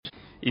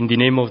In the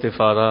name of the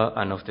Father,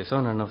 and of the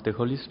Son, and of the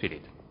Holy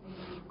Spirit,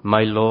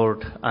 my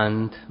Lord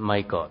and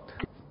my God,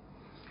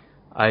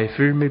 I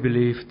firmly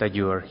believe that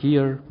you are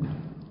here,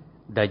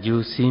 that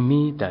you see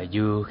me, that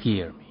you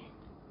hear me.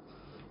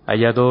 I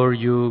adore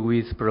you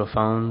with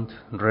profound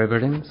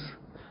reverence.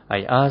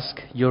 I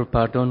ask your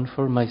pardon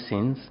for my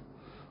sins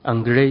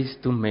and grace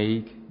to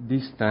make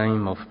this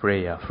time of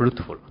prayer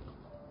fruitful.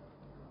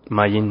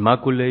 My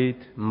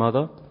Immaculate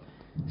Mother,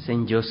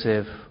 Saint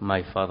Joseph,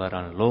 my Father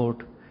and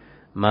Lord,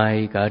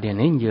 my guardian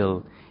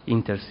angel,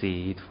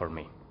 intercede for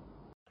me.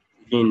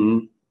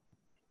 In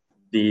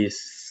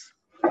this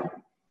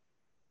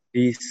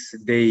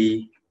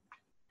day,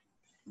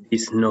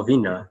 this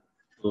Novena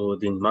to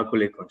the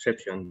Immaculate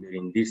Conception,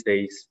 during these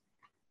days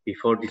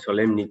before the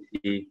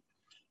solemnity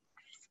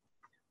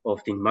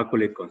of the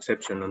Immaculate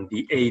Conception on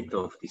the 8th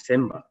of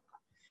December.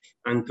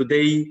 And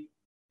today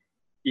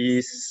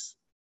is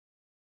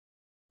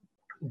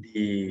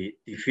the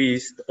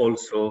feast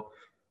also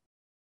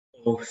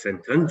of St.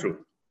 Andrew.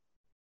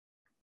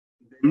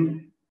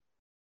 Then,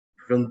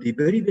 from the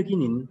very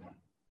beginning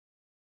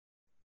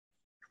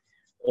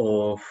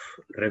of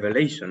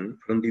Revelation,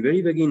 from the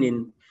very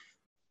beginning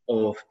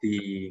of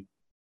the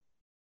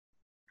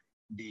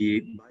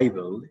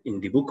Bible,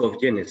 in the book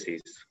of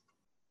Genesis,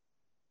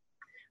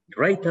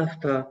 right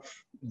after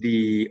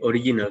the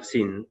original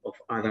sin of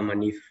Adam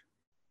and Eve,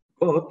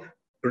 God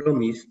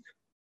promised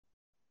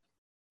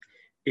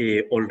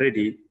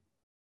already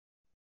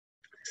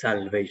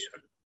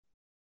salvation.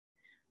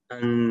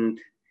 And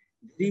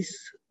this is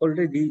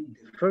already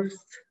the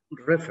first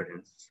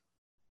reference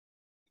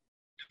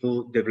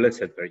to the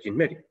Blessed Virgin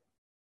Mary.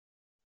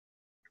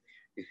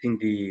 It's in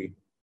the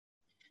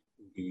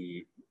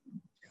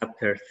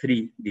chapter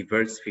 3, the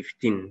verse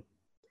 15,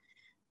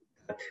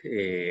 that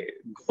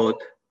God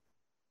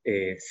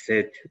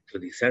said to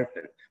the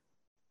serpent,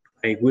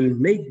 I will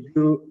make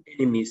your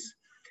enemies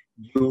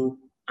you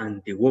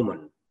and the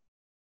woman,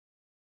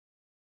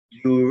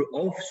 your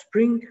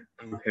offspring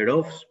and her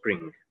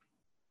offspring.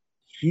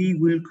 He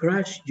will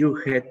crush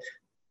your head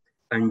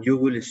and you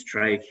will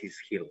strike his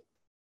heel.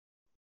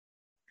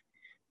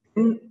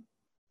 Then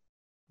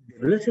the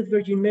Blessed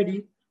Virgin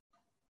Mary,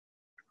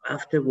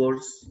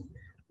 afterwards,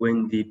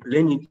 when the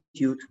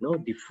plenitude,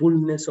 the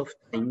fullness of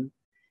time,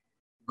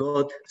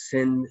 God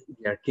sent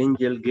the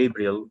Archangel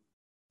Gabriel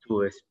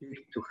to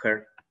speak to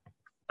her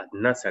at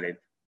Nazareth.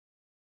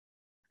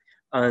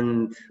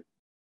 And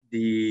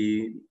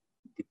the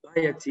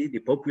piety, the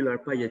popular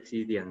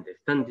piety, the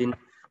understanding,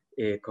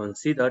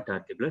 considered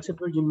that the Blessed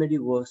Virgin Mary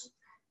was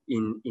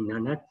in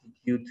an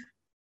attitude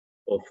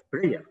of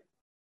prayer.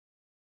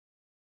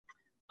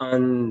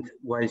 And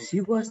while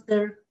she was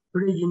there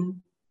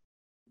praying,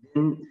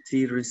 then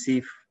she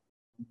received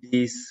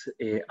this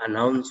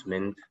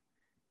announcement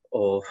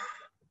of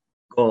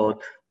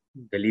God,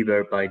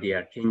 delivered by the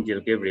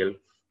Archangel Gabriel,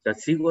 that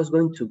she was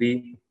going to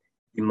be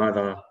the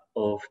mother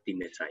of the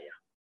Messiah.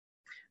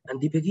 And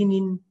the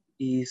beginning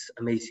is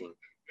amazing.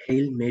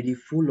 Hail Mary,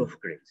 full of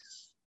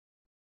grace.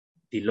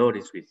 The Lord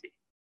is with thee.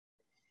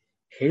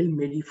 Hail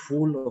Mary,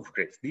 full of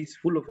grace. This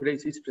full of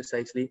grace is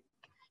precisely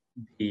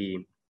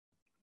in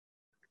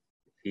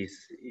the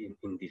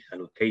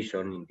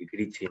salutation, in the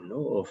greeting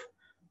of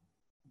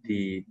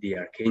the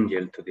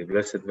Archangel to the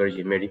Blessed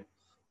Virgin Mary,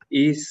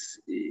 is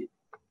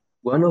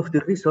one of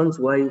the reasons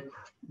why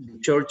the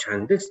Church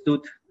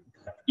understood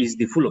that is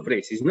the full of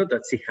grace. It's not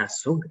that she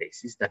has some grace,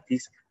 it's that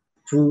is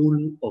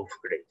full of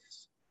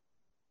grace.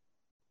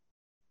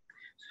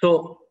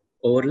 So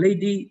Our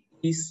Lady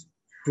is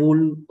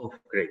full of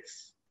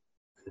grace.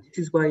 And this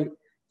is why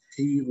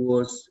she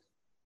was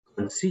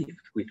conceived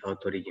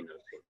without original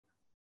sin.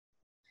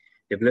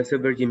 The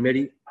Blessed Virgin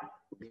Mary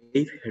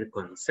gave her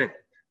consent.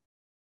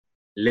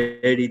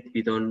 Let it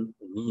be done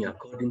to me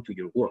according to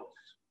your words.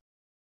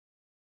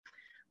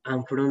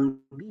 And from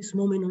this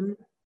moment on,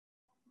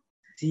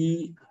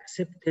 she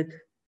accepted,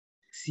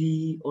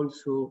 she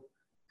also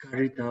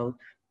carried out,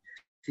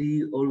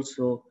 she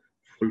also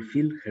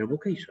fulfilled her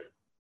vocation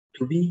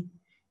to be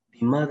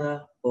the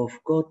mother of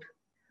God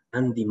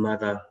and the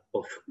mother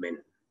of men.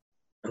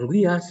 And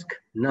we ask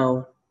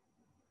now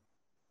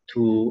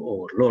to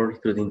our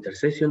Lord, through the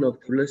intercession of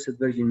the Blessed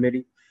Virgin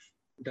Mary,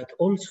 that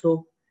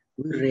also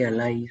we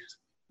realize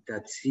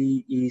that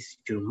she is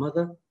your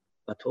mother,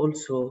 but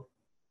also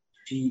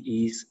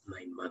she is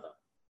my mother.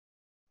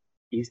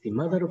 Is the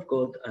mother of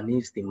God and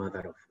is the mother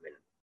of men.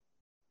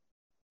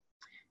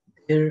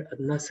 There at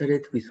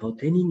Nazareth,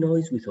 without any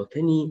noise, without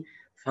any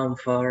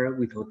fanfare,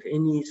 without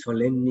any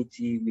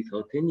solemnity,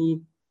 without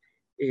any,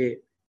 there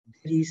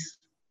is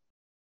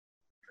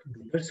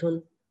the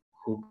person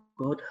who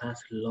God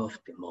has loved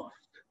the most,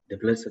 the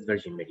Blessed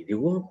Virgin Mary, the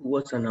one who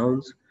was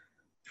announced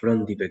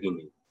from the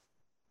beginning.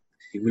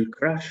 She will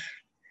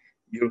crush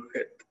your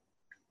head.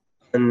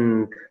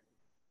 And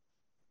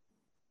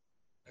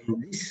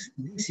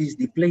this is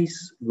the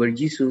place where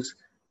Jesus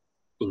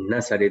in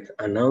Nazareth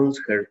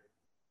announced her.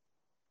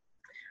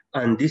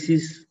 And this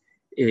is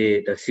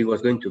that she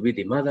was going to be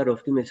the mother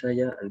of the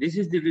Messiah. And this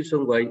is the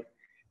reason why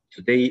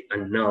today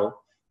and now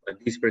At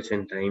this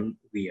present time,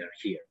 we are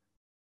here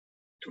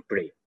to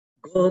pray.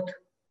 God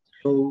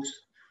chose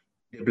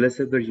the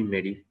Blessed Virgin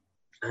Mary,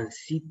 and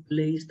she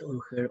placed on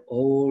her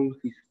all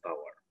his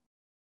power.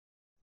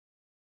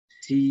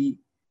 She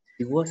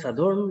was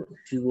adorned,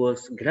 she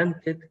was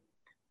granted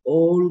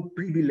all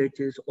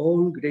privileges,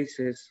 all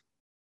graces,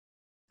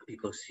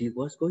 because she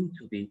was going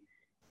to be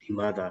the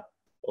mother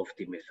of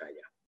the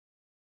Messiah.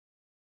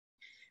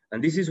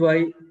 And this is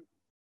why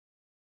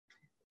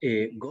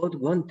God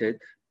wanted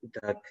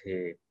that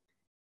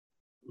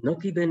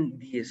not even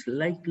the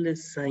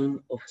slightest sign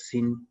of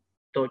sin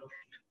touched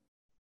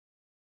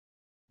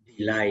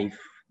the life,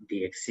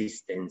 the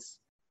existence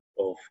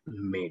of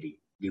Mary,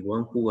 the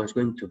one who was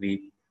going to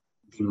be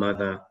the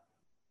mother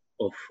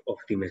of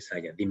the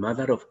Messiah, the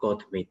mother of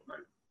God made man.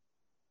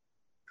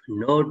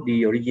 Not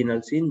the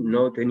original sin,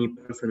 not any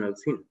personal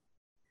sin.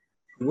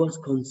 She was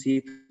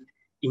conceived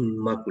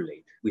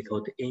immaculate,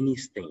 without any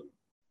stain.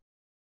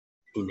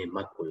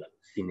 Immaculate,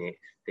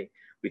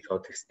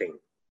 without a stain.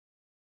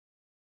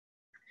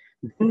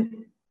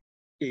 Then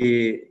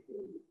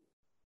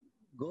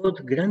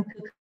God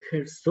granted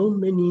her so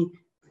many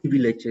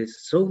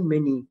privileges, so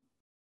many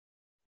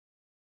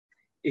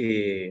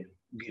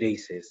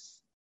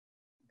graces,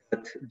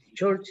 that the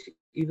Church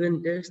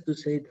even dares to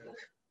say that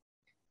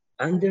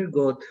under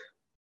God,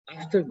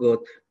 after God,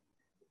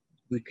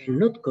 we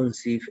cannot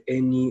conceive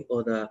any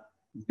other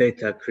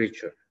better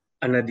creature.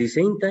 And at the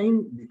same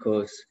time,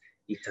 because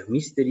it's a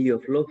mystery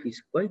of love,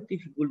 it's quite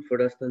difficult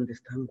for us to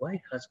understand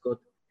why has God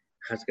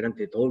has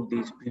granted all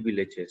these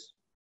privileges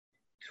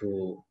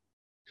to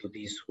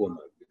this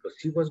woman, because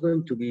she was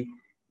going to be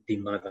the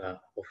mother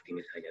of the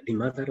Messiah, the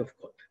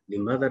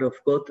mother of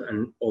God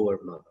and our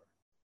mother.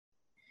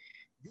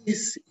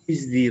 This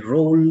is the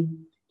role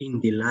in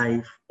the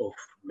life of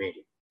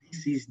Mary.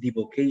 This is the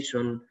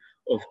vocation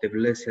of the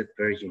Blessed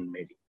Virgin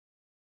Mary.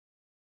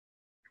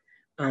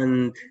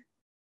 And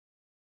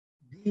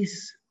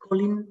this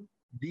calling,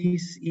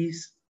 this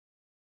is,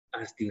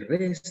 as the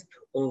rest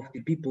of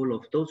the people,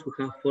 of those who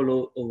have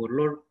followed our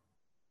Lord,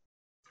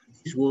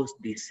 this was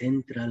the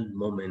central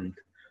moment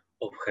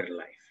of her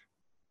life.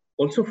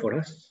 Also for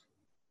us,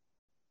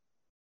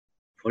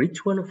 for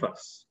each one of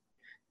us.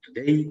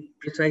 Today,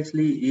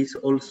 precisely, is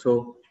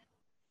also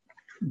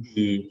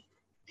the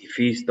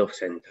feast of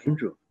St.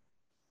 Andrew.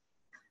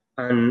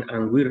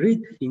 And we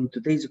read in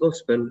today's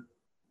Gospel,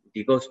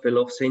 the Gospel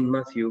of St.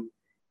 Matthew,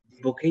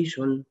 the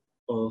vocation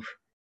of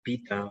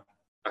Peter,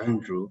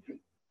 Andrew,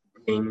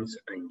 James,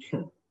 and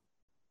John.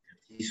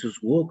 Jesus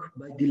walked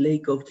by the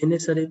lake of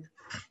Gennesaret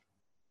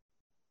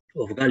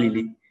of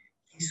Galilee.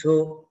 He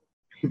saw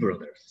two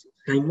brothers,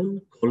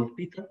 Simon, called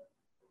Peter,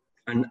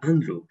 and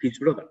Andrew, his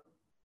brother,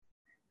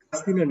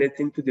 casting a net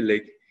into the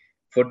lake,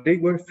 for they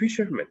were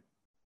fishermen.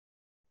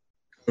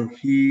 And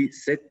he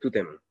said to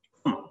them,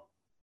 "Come,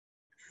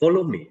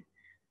 follow me,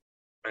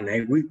 and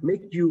I will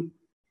make you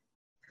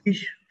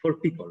fish for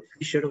people,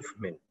 fisher of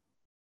men."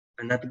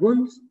 And at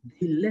once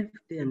they left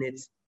their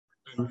nets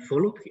and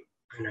followed him.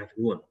 And at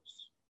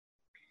once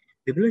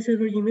the Blessed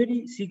Virgin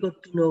Mary, she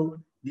got to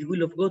know the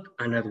will of God,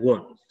 and at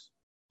once,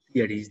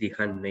 here is the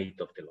handmaid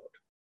of the Lord.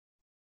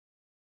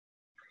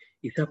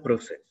 It's a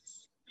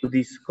process to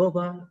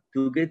discover,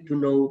 to get to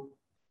know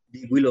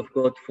the will of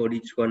God for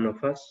each one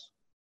of us.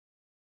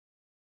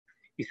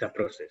 It's a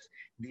process.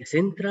 The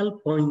central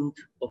point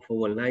of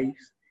our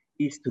lives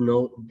is to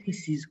know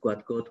this is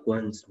what God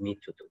wants me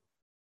to do.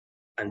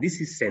 And this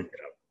is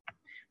central.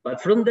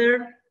 But from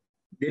there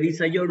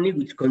is a journey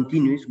which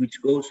continues,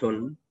 which goes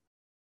on.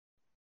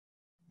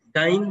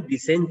 Time, the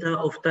center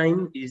of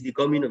time, is the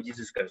coming of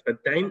Jesus Christ.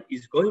 But time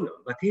is going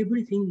on. But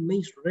everything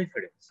makes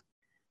reference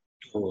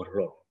to our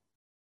Lord.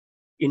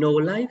 In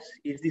our lives,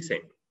 it's the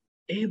same.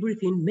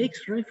 Everything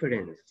makes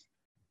reference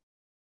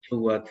to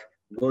what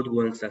God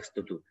wants us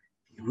to do.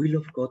 The will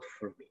of God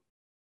for me,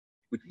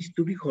 which is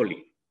to be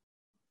holy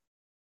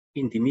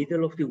in the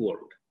middle of the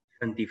world,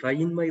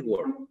 sanctifying my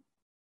word.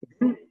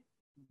 Then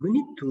we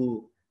need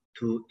to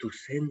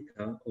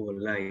center our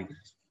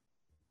lives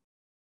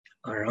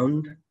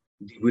around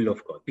the will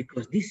of God,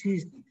 because this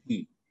is the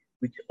key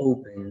which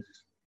opens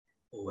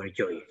our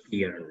joy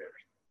here on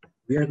earth.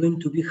 We are going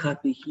to be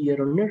happy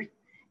here on earth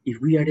if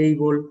we are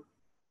able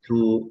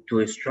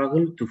to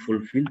struggle to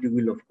fulfill the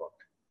will of God.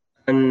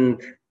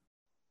 And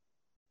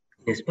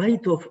in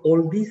spite of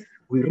all this,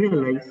 we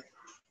realize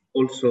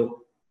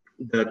also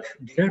that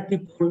there are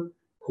people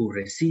who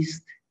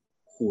resist,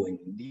 who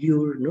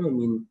endure,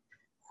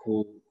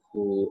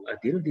 who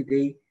at the end of the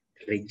day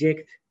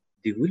reject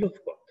the will of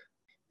God.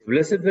 The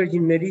Blessed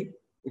Virgin Mary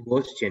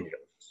was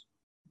generous.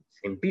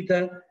 St.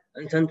 Peter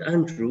and St.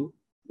 Andrew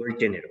were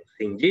generous.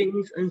 St.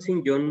 James and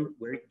St. John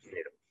were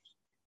generous.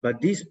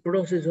 But this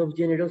process of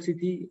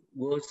generosity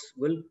was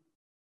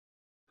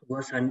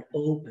an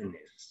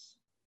openness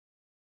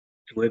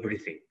to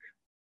everything.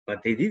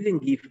 But they didn't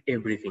give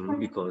everything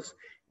because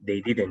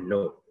they didn't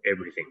know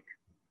everything.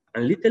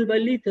 And little by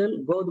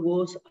little, God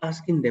was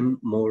asking them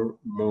more.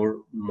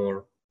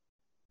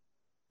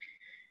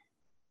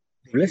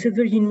 The Blessed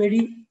Virgin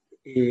Mary,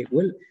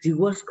 she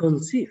was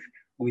conceived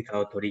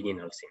without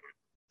original sin.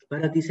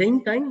 But at the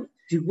same time,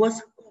 she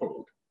was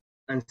called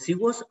and she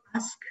was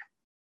asked.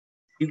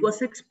 She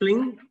was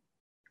explained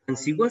and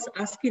she was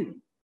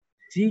asking.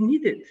 She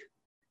needed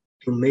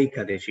to make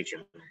a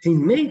decision. She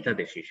made a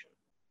decision.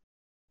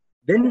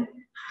 Then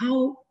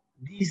how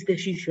this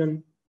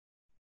decision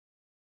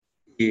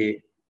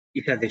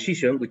is a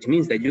decision, which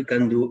means that you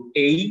can do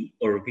A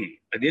or B.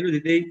 At the end of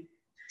the day,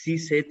 she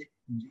said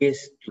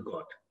yes to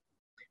God.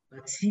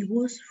 But she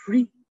was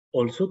free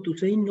also to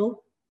say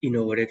no in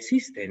our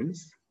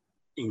existence,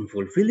 in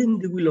fulfilling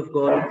the will of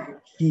God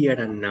here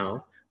and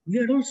now. We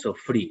are also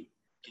free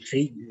to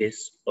say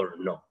yes or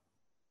no.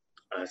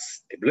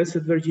 As the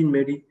Blessed Virgin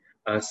Mary,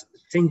 as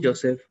Saint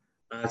Joseph,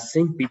 as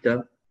Saint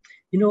Peter.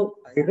 You know,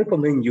 I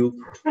recommend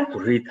you to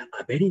read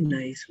a very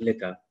nice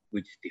letter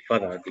which the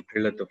Father, the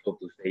Prelate of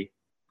Opus Dei,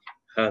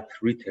 had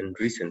written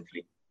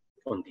recently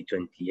on the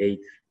 28th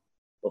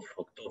of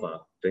October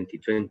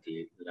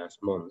 2020, last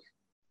month.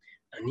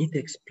 And it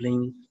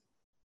explains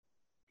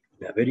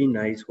in a very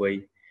nice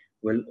way,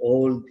 well,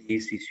 all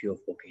this issue of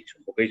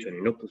vocation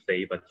in Opus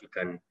Dei, but you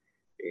can,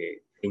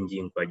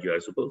 changing what you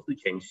are supposed to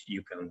change,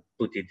 you can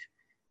put it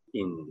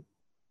in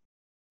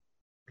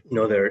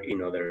other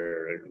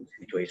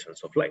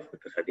situations of life,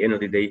 because at the end of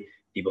the day,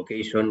 the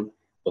vocation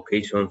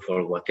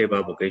for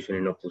whatever vocation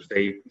in Opus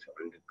Dei,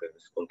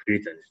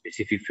 concrete and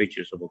specific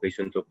features of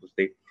vocation to Opus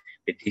Dei,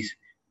 it is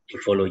to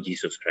follow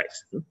Jesus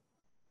Christ. No?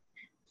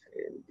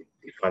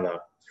 The Father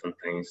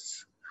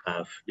sometimes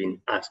have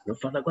been asked, no,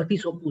 Father, what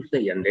is Opus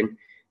Dei? And then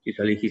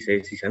usually he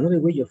says, it's another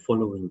way of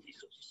following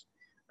Jesus.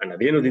 And at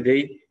the end of the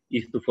day,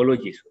 is to follow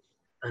Jesus.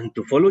 And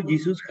to follow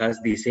Jesus has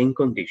the same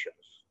conditions.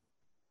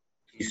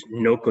 Is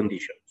no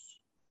conditions.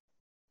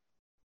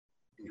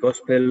 The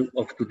Gospel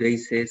of today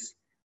says,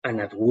 and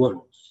at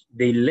once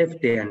they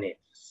left their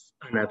nets,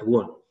 and at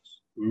once.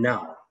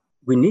 Now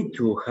we need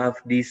to have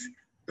this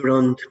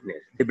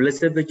promptness. The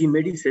Blessed Virgin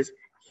Mary says,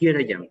 here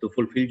I am to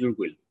fulfill your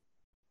will.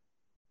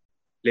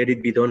 Let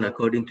it be done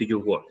according to your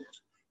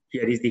words.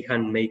 Here is the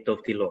handmaid of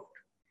the Lord.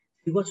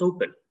 She was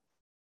open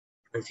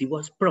and she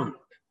was prompt.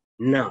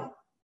 Now,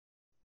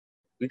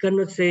 we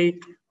cannot say,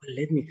 well,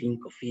 let me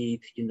think of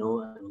it, you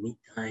know, I need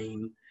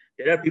time.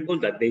 There are people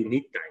that they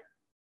need time.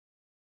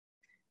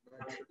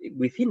 But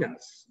within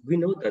us, we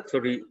know that,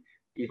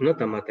 it's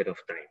not a matter of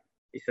time.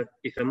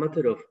 It's a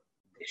matter of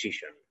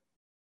decision.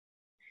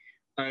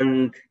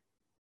 And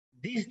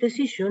this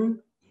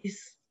decision is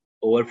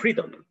our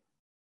freedom.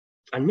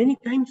 And many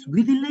times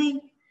we delay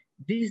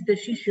this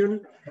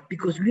decision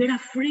because we are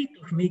afraid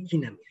of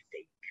making a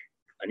mistake.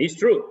 And it's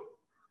true.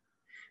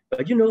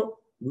 But you know,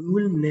 we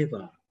will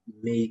never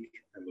make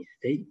a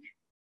mistake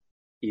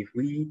if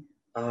we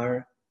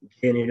are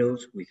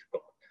generous with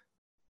God.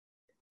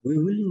 We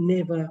will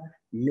never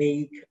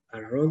make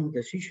a wrong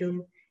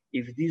decision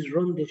if this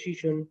wrong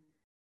decision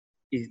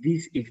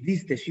if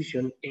this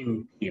decision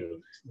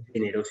entails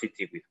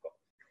generosity with God.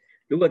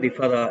 Look what the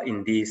Father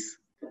in this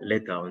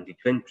letter on the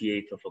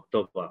 28th of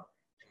October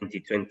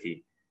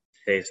 2020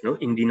 says, no,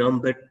 in the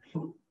number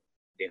 2,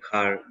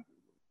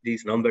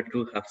 this number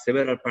 2 have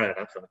several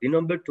paragraphs. So the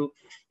number 2,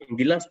 in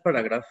the last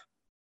paragraph,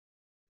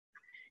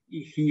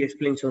 he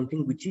explains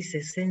something which is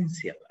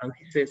essential. And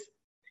he says,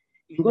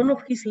 in one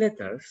of his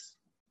letters,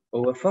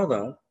 our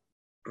Father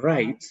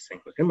writes,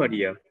 Saint Jose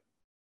Maria,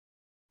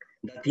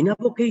 that in a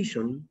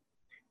vocation,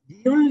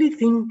 the only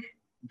thing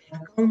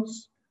that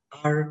counts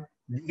are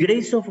the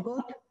grace of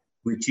God,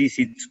 which is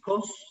its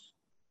cause,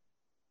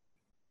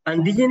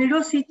 and the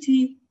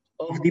generosity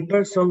of the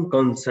person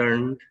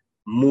concerned,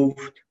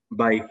 moved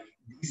by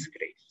this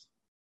grace.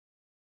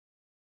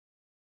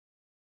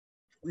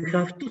 We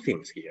have two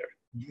things here.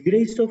 The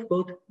grace of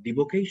God, the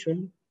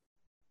vocation,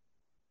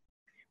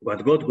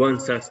 what God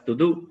wants us to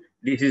do.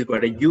 This is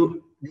what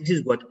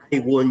I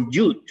want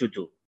you to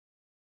do.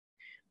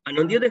 And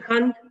on the other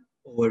hand,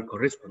 our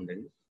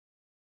correspondence,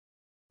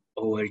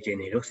 our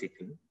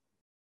generosity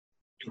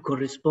to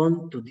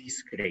correspond to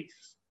this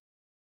grace,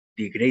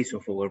 the grace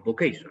of our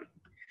vocation.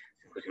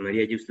 Jose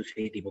Maria used to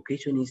say the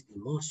vocation is the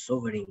most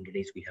sovereign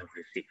grace we have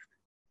received.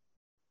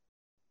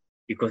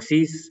 Because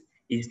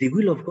it's the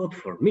will of God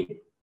for me.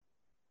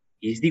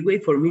 It's the way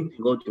for me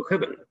to go to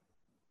heaven.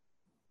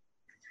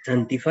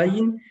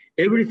 Sanctifying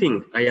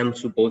everything I am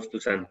supposed to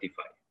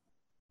sanctify.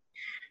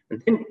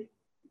 And then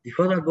the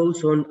Father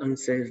goes on and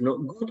says, no,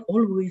 God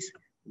always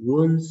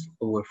wants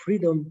our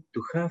freedom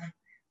to have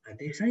a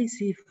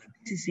decisive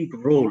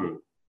role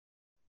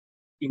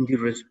in the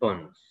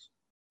response,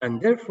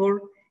 and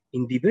therefore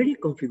in the very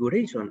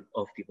configuration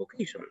of the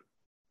vocation,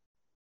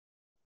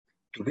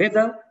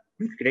 together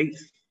with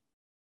grace,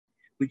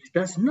 which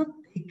does not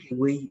take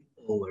away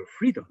our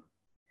freedom,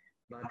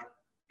 but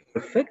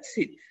perfects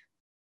it.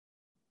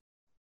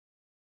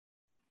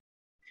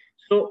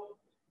 So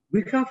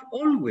we have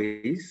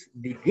always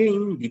the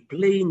game, the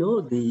play,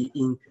 no, the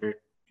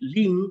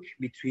interlink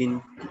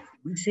between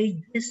we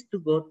say yes to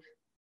God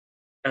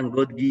and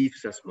God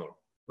gives us more.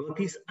 God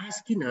is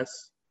asking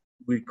us,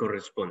 we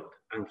correspond,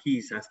 and He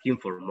is asking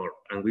for more,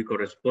 and we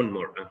correspond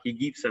more, and He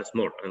gives us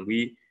more, and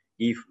we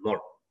give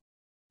more.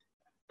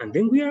 And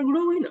then we are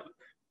growing up.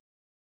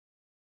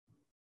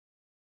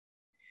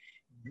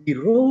 The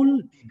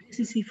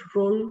decisive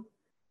role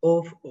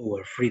of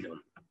our freedom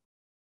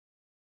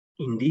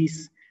in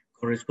this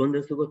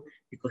correspondence to God,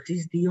 because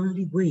it's the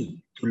only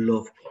way to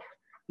love God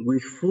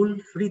with full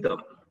freedom.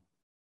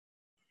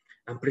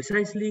 And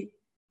precisely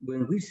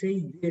when we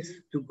say yes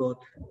to God,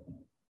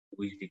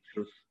 who is the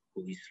truth,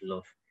 who is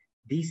love,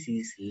 this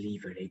is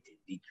liberated.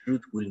 The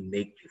truth will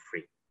make you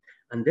free.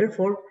 And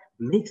therefore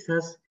makes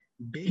us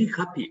very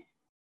happy.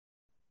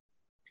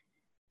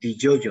 The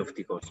joy of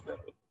the gospel,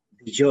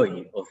 the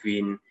joy of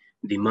being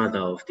the mother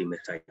of the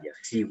Messiah.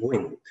 She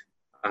went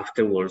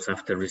afterwards,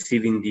 after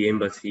receiving the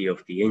embassy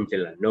of the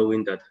angel and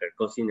knowing that her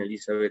cousin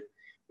Elizabeth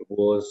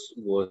was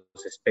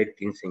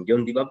expecting St.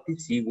 John the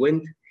Baptist, she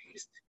went,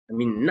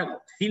 now,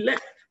 she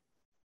left.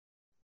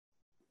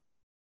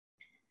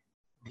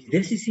 The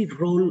decisive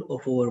role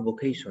of our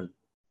vocation,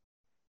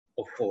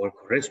 of our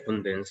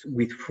correspondence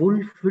with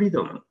full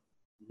freedom.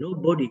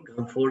 Nobody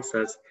can force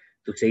us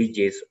to say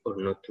yes or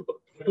not to God.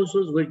 The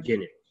apostles were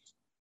generous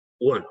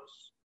ones.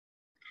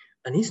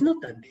 And it's not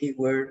that they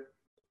were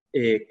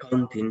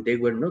counting, they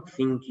were not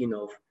thinking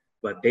of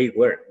what they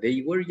were.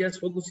 They were just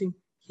focusing,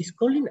 He's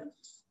calling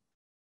us.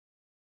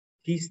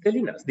 He's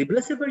telling us. The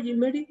Blessed Virgin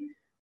Mary,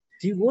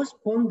 she was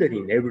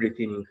pondering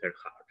everything in her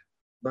heart,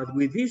 but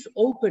with this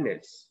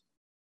openness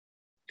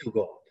to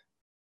God,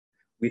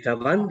 with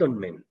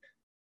abandonment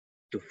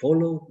to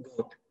follow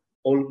God,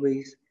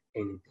 always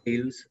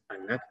entails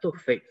an act of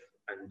faith,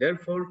 and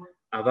therefore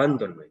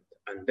abandonment,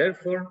 and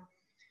therefore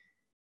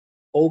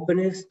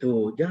openness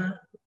to,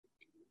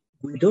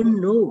 we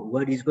don't know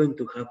what is going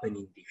to happen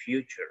in the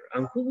future,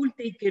 and who will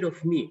take care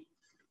of me.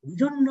 We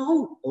don't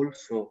know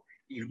also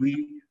if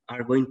we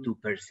are going to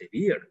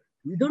persevere.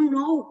 We don't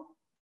know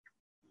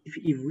if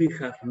we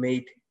have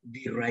made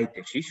the right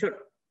decision.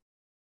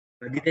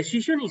 But the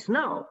decision is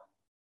now,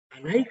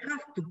 and I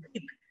have to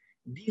keep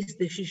this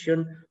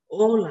decision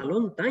all a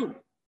long time.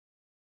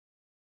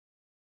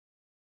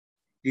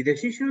 The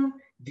decision,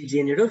 the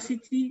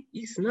generosity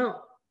is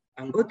now,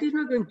 and God is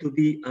not going to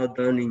be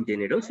outdone in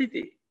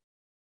generosity.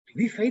 To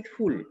be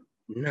faithful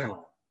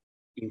now.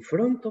 In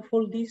front of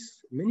all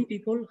this, many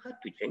people had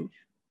to change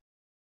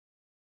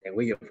their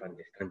way of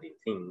understanding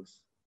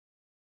things,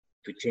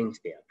 to change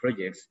their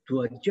projects,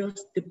 to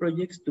adjust the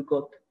projects to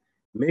God.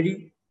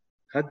 Mary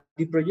had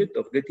the project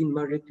of getting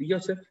married to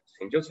Joseph,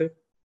 Saint Joseph,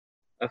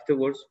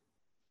 afterwards,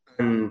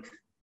 and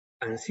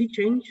she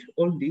changed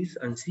all this,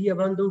 and she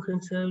abandoned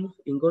herself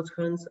in God's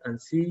hands, and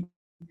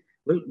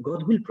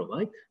God will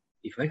provide.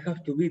 If I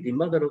have to be the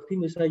mother of the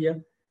Messiah,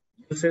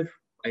 Joseph,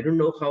 I don't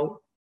know how,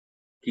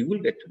 he will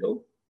get to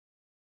know.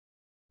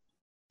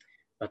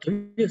 But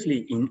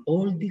obviously, in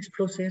all this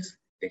process,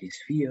 there is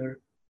fear.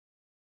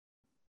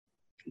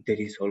 There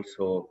is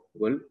also,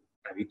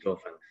 a bit of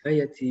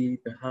anxiety,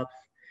 perhaps.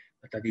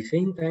 But at the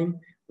same time,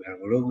 we are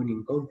growing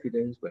in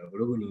confidence, we are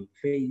growing in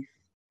faith.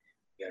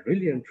 We are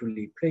really and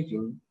truly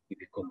praying. We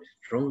become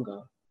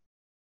stronger.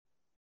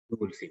 We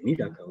will see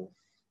miracles.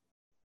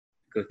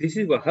 Because this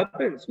is what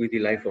happens with the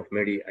life of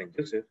Mary and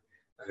Joseph.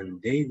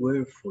 And they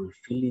were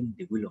fulfilling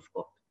the will of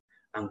God.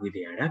 And with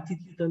their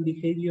attitude and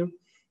behavior,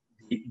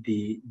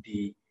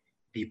 the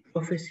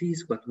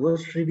prophecies, what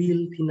was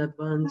revealed in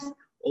advance,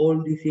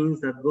 all the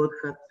things that God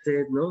had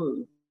said,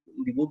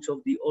 the books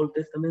of the Old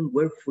Testament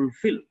were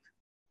fulfilled.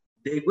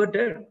 They were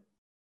there.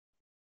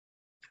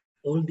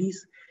 All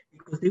this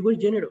because they were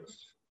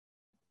generous.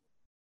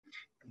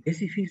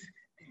 This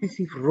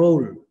is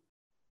role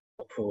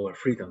of our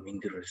freedom in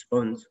the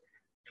response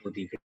to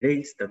the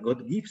grace that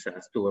God gives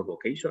us to our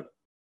vocation.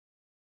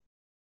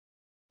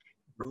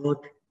 God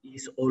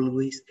is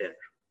always there.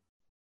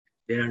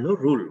 There are no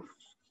rules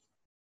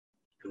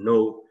to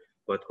know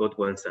what God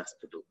wants us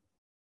to do.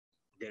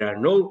 There are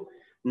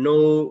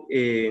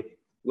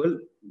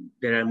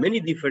there are many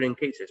different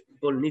cases.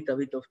 People need a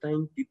bit of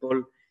time.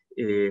 People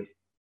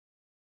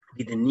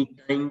didn't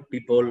need time.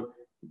 People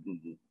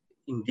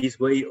in this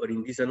way or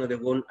in this another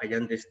one, I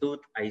understood,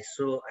 I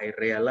saw, I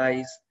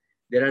realized.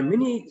 There are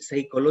many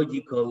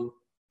psychological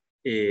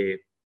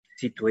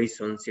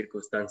situations,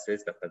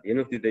 circumstances that at the end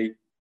of the day,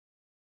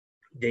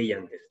 they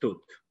understood.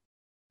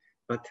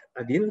 But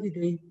at the end of the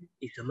day,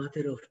 it's a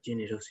matter of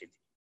generosity.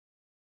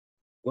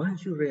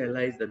 Once you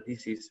realize that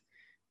this is,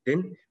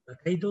 then, but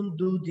I don't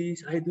do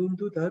this, I don't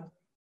do that.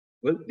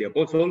 Well, the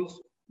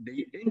apostles,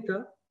 they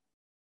enter.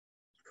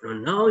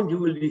 From now on, you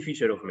will be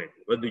fisher of men.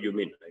 What do you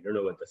mean? I don't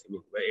know what does it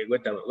mean.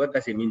 What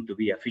does it mean to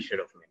be a fisher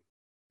of men?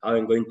 How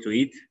I'm going to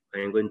eat?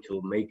 How I'm going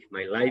to make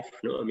my life?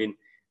 No, I mean,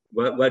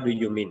 what do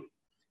you mean?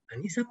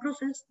 And it's a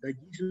process that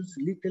Jesus,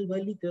 little by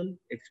little,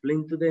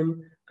 explained to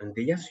them, and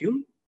they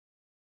assume.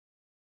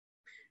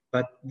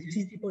 But this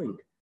is the point.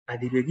 At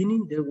the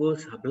beginning, there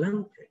was a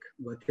blank check,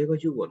 whatever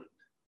you want.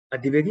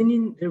 At the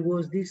beginning, there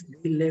was this,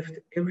 they left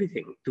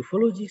everything to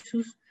follow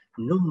Jesus,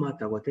 no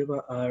matter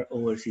whatever are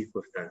our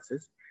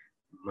circumstances,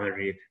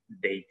 married,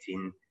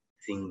 dating,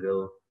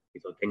 single,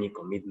 without any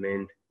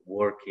commitment,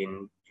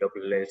 working,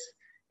 jobless,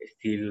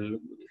 still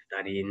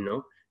studying,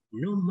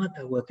 no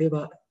matter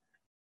whatever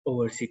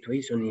our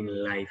situation in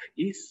life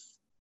is,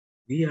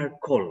 we are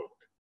called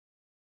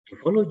to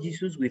follow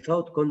Jesus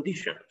without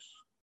conditions.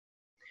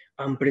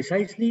 And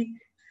precisely,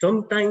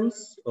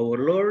 sometimes our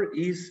Lord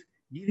is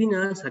giving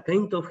us a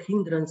kind of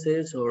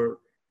hindrances or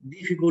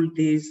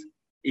difficulties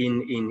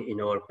in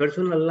our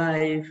personal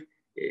life,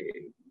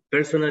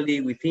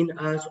 personally within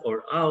us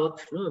or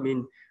out. No? I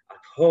mean, at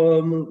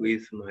home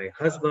with my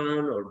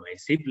husband or my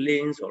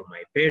siblings or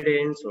my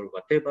parents or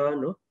whatever.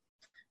 No?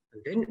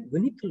 And then we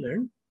need to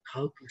learn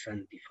how to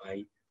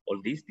sanctify all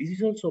this. This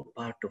is also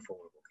part of our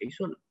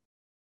vocation.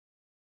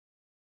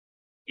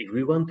 If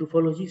we want to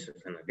follow Jesus,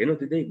 and at the end of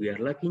the day, we are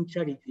lacking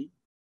charity,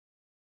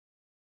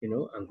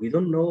 and we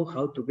don't know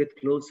how to get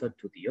closer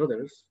to the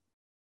others,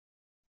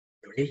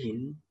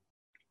 praying,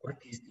 what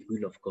is the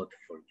will of God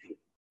for you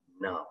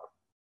now?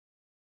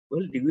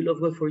 Well, the will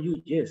of God for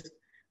you, yes.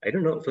 I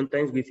don't know,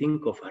 sometimes we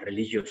think of a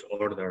religious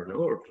order, no,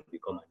 or to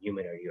become a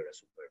numerary or a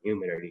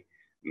supernumerary.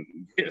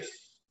 Yes,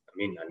 I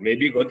mean, and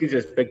maybe God is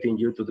expecting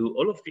you to do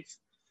all of this.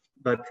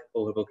 But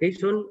our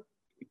vocation,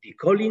 the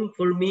calling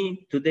for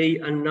me today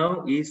and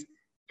now is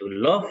to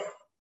love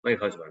my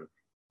husband,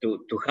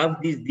 to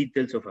have these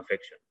details of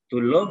affection, to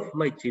love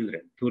my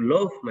children, to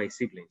love my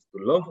siblings,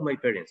 to love my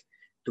parents,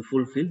 to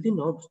fulfill the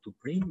norms, to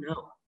pray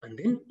now, and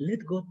then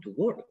let God to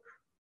work.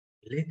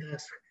 Let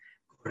us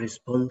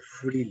correspond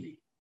freely.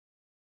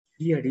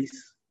 Here is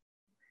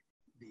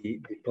the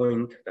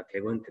point that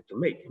I wanted to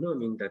make. I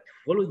mean, that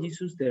follow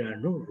Jesus, there are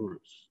no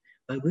rules,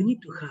 but we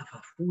need to have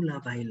a full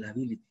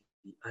availability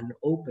and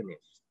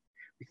openness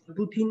without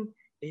putting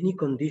any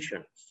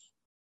conditions.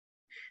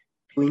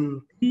 To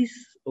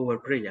increase our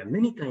prayer,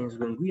 many times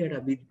when we are a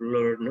bit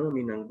blurred,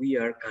 and we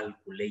are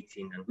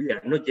calculating and we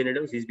are not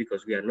generous, is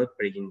because we are not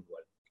praying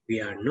well.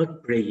 We are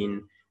not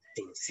praying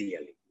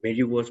sincerely.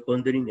 Mary was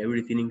pondering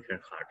everything in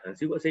her heart, and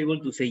she was able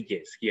to say,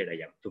 yes, here I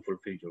am to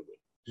fulfill your will.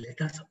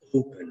 Let us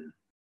open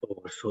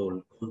our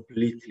soul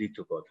completely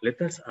to God. Let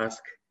us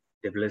ask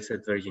the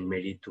Blessed Virgin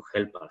Mary to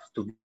help us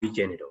to be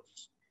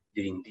generous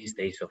during these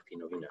days of the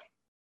Novena,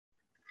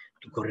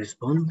 to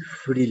correspond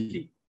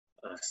freely,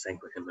 as Saint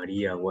Jose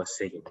Maria was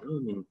saying,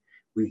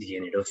 with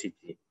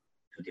generosity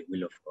to the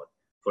will of God.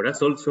 For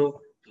us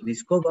also to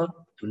discover,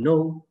 to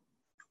know,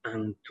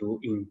 and to,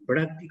 in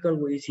practical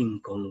ways, in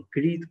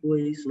concrete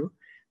ways,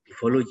 to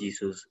follow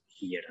Jesus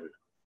here and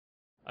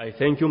now. I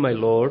thank you, my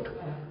Lord,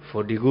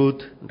 for the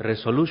good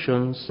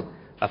resolutions,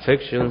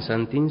 affections,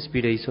 and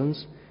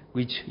inspirations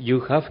which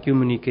you have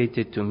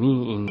communicated to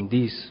me in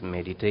this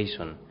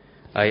meditation.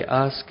 I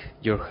ask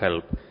your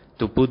help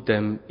to put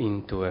them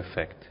into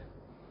effect.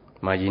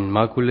 My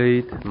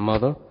Immaculate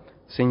Mother,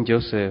 Saint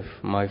Joseph,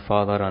 my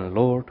Father and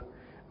Lord,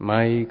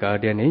 my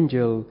guardian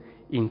angel,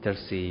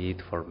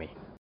 intercede for me.